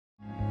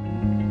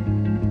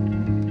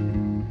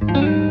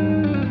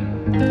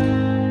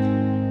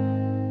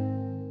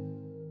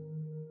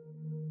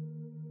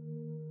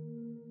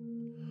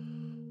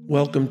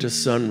Welcome to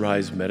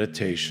Sunrise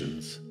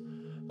Meditations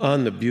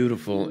on the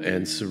beautiful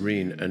and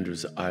serene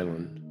Enders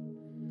Island.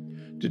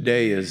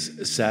 Today is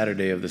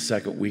Saturday of the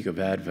second week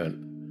of Advent,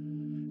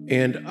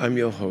 and I'm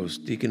your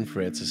host, Deacon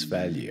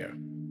Valliere.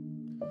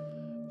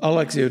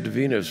 Our Lectio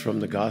Divina is from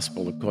the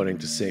Gospel according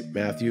to St.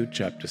 Matthew,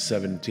 chapter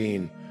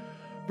 17,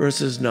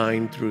 verses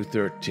 9 through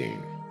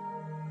 13.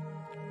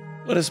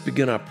 Let us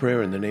begin our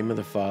prayer in the name of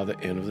the Father,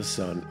 and of the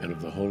Son, and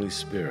of the Holy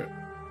Spirit.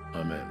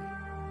 Amen.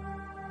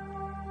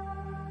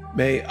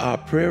 May our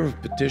prayer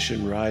of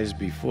petition rise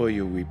before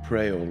you, we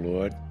pray, O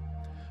Lord,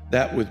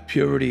 that with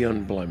purity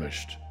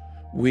unblemished,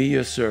 we,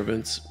 your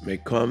servants, may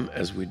come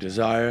as we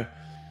desire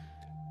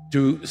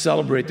to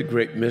celebrate the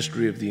great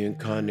mystery of the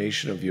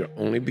incarnation of your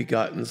only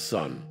begotten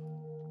Son,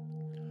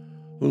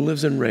 who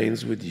lives and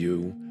reigns with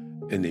you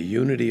in the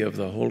unity of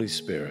the Holy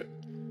Spirit,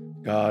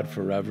 God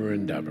forever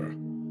and ever.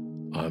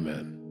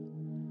 Amen.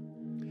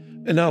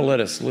 And now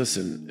let us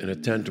listen and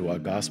attend to our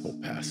gospel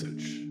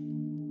passage.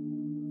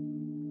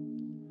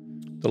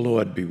 The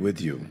Lord be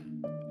with you,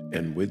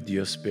 and with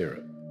your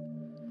spirit.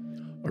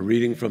 A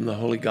reading from the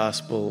Holy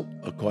Gospel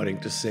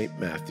according to St.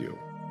 Matthew.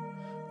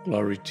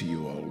 Glory to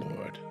you, O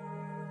Lord.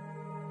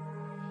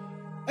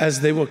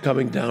 As they were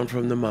coming down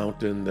from the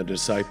mountain, the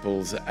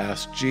disciples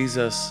asked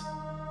Jesus,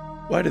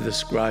 "Why do the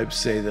scribes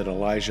say that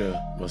Elijah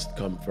must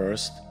come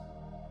first?"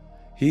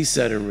 He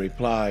said in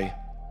reply,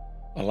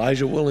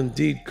 "Elijah will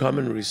indeed come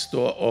and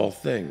restore all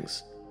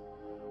things.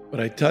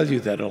 But I tell you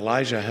that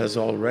Elijah has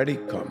already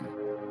come.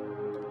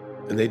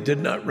 And they did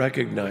not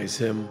recognize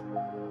him,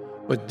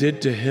 but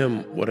did to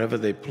him whatever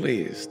they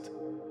pleased.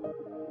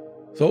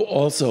 So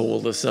also will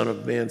the Son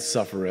of Man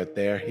suffer at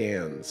their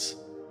hands."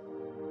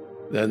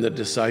 Then the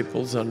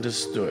disciples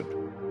understood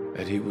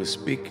that he was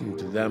speaking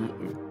to them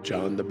of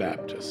John the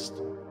Baptist.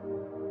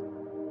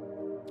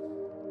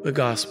 The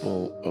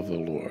Gospel of the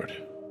Lord.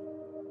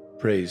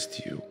 Praise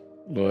to you,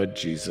 Lord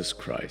Jesus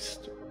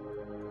Christ.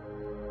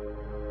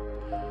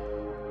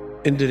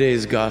 In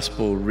today's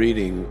Gospel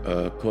reading,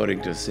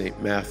 according to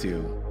St.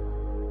 Matthew,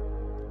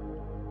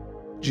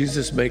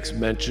 Jesus makes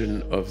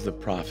mention of the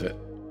prophet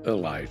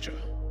Elijah.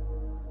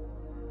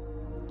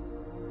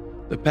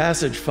 The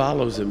passage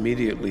follows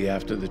immediately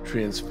after the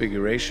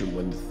Transfiguration,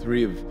 when the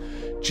three of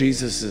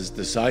Jesus'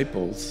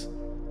 disciples,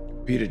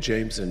 Peter,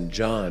 James, and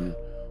John,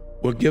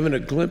 were given a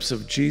glimpse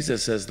of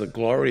Jesus as the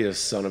glorious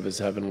Son of his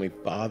heavenly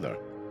Father.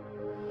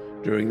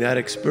 During that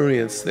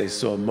experience, they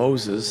saw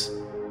Moses,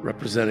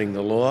 representing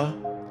the law,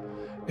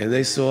 and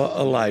they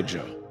saw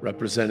Elijah,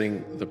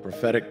 representing the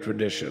prophetic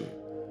tradition,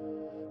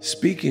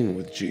 speaking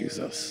with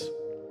Jesus,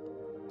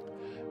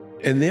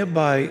 and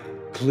thereby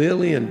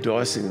clearly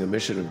endorsing the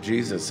mission of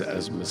Jesus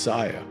as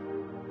Messiah,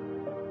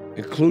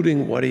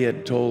 including what he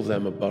had told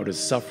them about his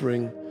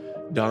suffering,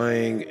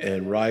 dying,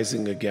 and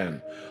rising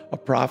again, a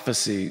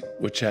prophecy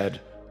which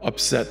had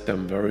upset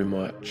them very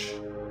much.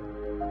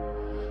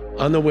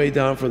 On the way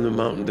down from the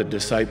mountain, the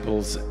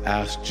disciples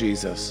asked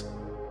Jesus,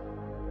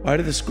 "Why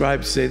do the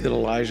scribes say that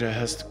Elijah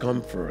has to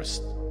come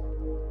first?"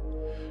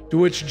 To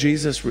which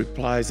Jesus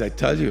replies, "I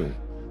tell you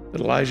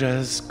that Elijah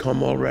has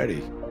come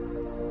already."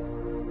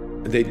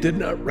 And they did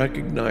not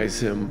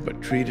recognize him,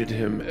 but treated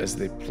him as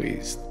they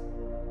pleased.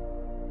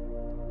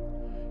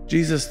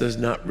 Jesus does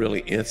not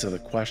really answer the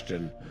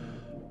question,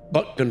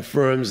 but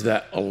confirms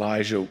that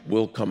Elijah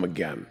will come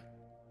again.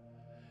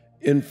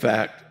 In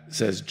fact,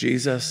 says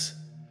Jesus,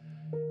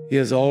 he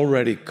has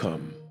already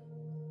come,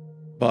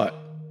 but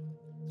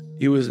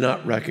he was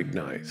not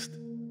recognized,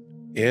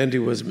 and he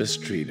was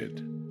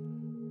mistreated,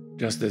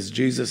 just as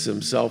Jesus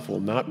himself will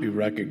not be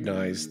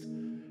recognized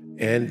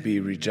and be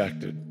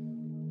rejected.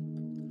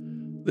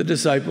 The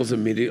disciples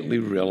immediately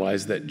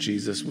realized that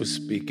Jesus was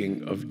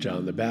speaking of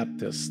John the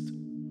Baptist.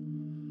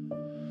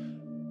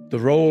 The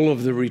role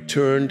of the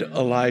returned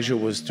Elijah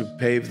was to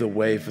pave the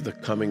way for the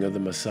coming of the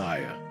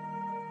Messiah,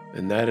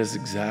 and that is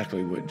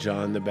exactly what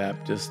John the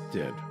Baptist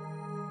did.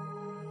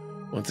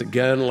 Once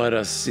again, let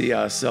us see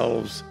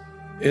ourselves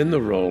in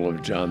the role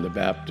of John the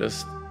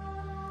Baptist,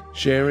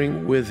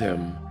 sharing with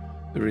him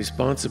the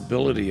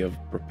responsibility of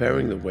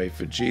preparing the way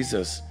for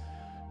Jesus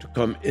to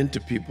come into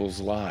people's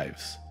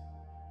lives.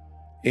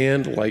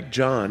 And like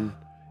John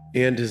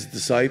and his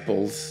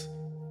disciples,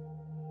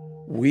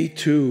 we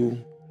too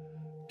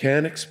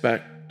can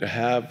expect to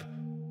have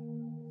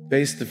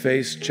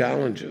face-to-face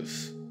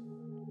challenges,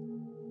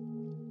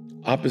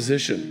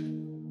 opposition,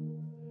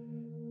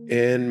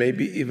 and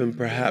maybe even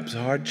perhaps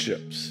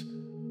hardships,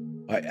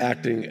 by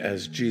acting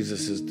as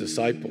Jesus'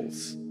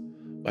 disciples,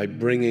 by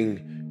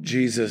bringing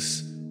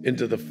Jesus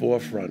into the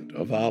forefront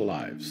of our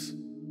lives.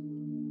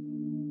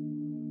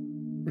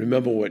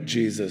 Remember what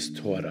Jesus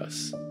taught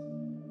us.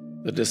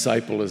 The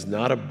disciple is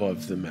not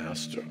above the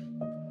master.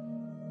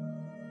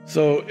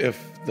 So if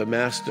the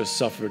master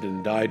suffered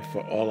and died for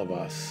all of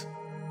us,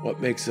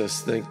 what makes us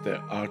think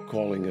that our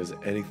calling is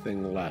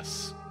anything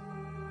less?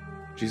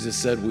 Jesus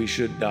said we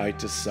should die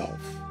to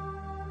self.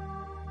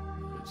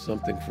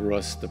 Something for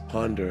us to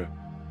ponder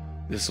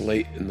this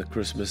late in the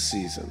Christmas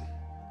season.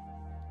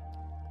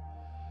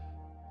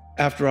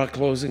 After our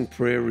closing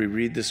prayer, we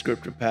read the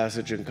scripture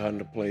passage and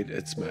contemplate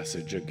its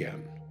message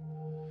again.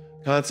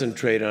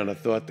 Concentrate on a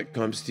thought that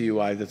comes to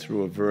you either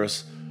through a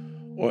verse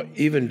or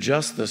even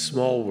just the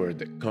small word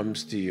that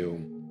comes to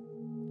you.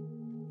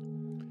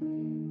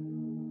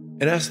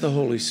 And ask the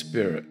Holy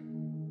Spirit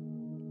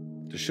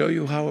to show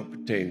you how it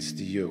pertains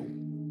to you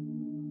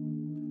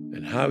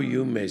and how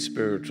you may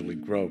spiritually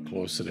grow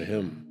closer to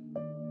Him.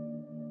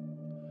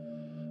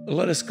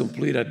 Let us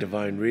complete our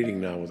divine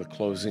reading now with a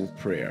closing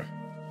prayer,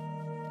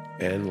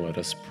 and let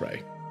us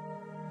pray.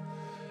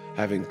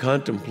 Having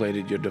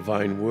contemplated your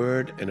divine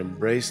word and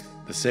embraced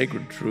the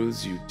sacred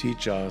truths you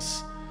teach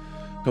us,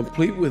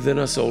 complete within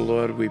us, O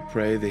Lord, we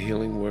pray, the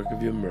healing work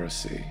of your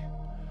mercy.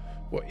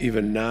 For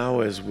even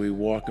now, as we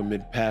walk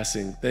amid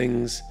passing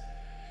things,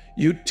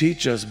 you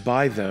teach us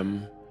by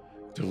them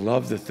to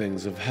love the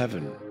things of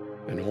heaven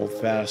and hold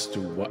fast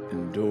to what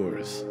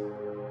endures.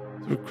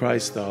 Through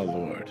Christ our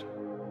Lord.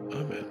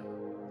 Amen.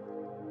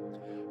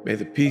 May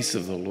the peace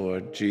of the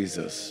Lord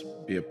Jesus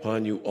be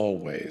upon you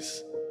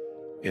always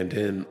and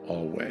in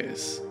all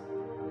ways.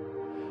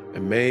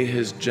 And may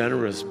His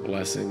generous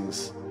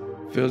blessings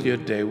fill your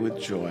day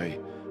with joy.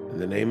 In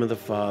the name of the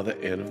Father,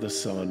 and of the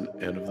Son,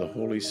 and of the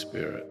Holy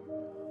Spirit.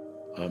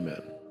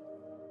 Amen.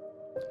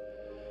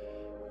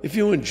 If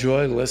you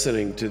enjoy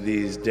listening to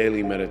these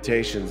daily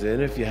meditations,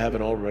 and if you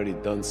haven't already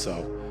done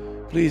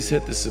so, please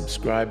hit the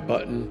subscribe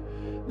button.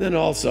 Then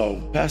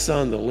also pass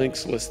on the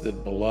links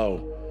listed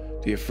below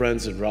to your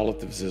friends and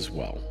relatives as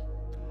well.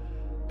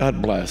 God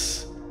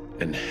bless,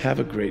 and have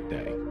a great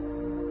day.